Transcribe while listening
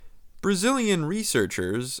Brazilian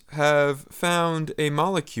researchers have found a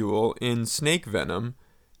molecule in snake venom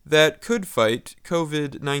that could fight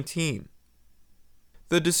COVID-19.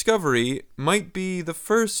 The discovery might be the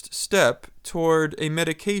first step toward a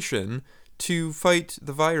medication to fight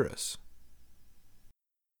the virus.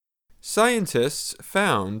 Scientists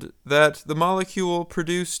found that the molecule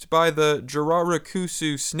produced by the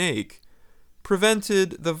Jararacusu snake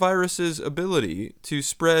prevented the virus's ability to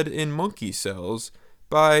spread in monkey cells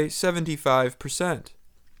by 75%.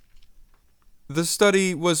 The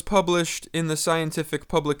study was published in the scientific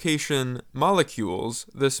publication Molecules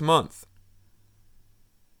this month.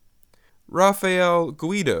 Rafael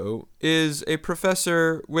Guido is a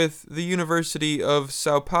professor with the University of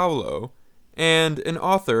Sao Paulo and an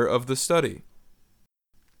author of the study.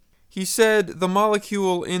 He said the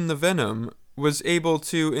molecule in the venom was able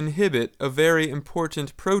to inhibit a very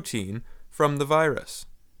important protein from the virus.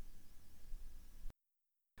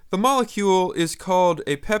 The molecule is called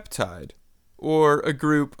a peptide, or a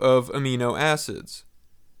group of amino acids.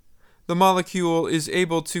 The molecule is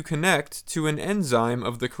able to connect to an enzyme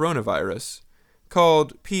of the coronavirus,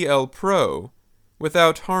 called PL-PRO,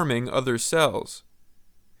 without harming other cells.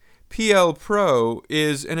 PL-PRO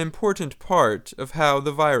is an important part of how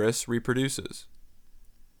the virus reproduces.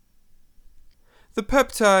 The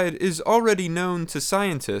peptide is already known to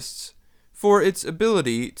scientists for its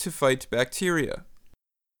ability to fight bacteria.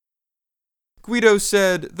 Guido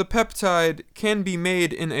said the peptide can be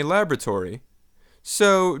made in a laboratory,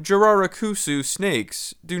 so Jararacusu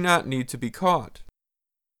snakes do not need to be caught.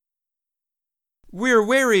 We're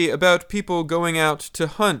wary about people going out to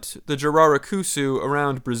hunt the Jararacusu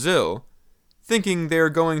around Brazil, thinking they're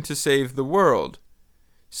going to save the world,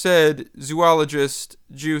 said zoologist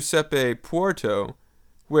Giuseppe Puerto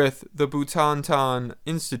with the Butantan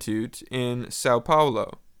Institute in Sao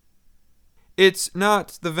Paulo. It's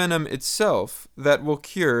not the venom itself that will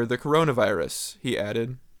cure the coronavirus, he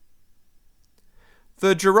added.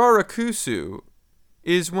 The Jararacusu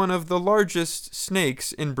is one of the largest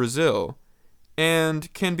snakes in Brazil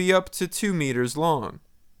and can be up to 2 meters long.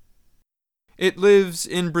 It lives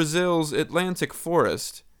in Brazil's Atlantic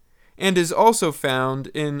forest and is also found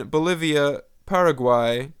in Bolivia,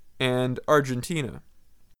 Paraguay, and Argentina.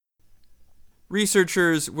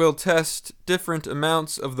 Researchers will test different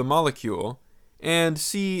amounts of the molecule and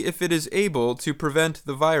see if it is able to prevent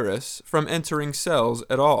the virus from entering cells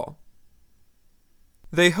at all.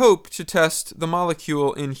 They hope to test the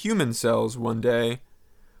molecule in human cells one day,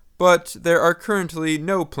 but there are currently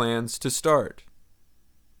no plans to start.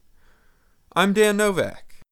 I'm Dan Novak.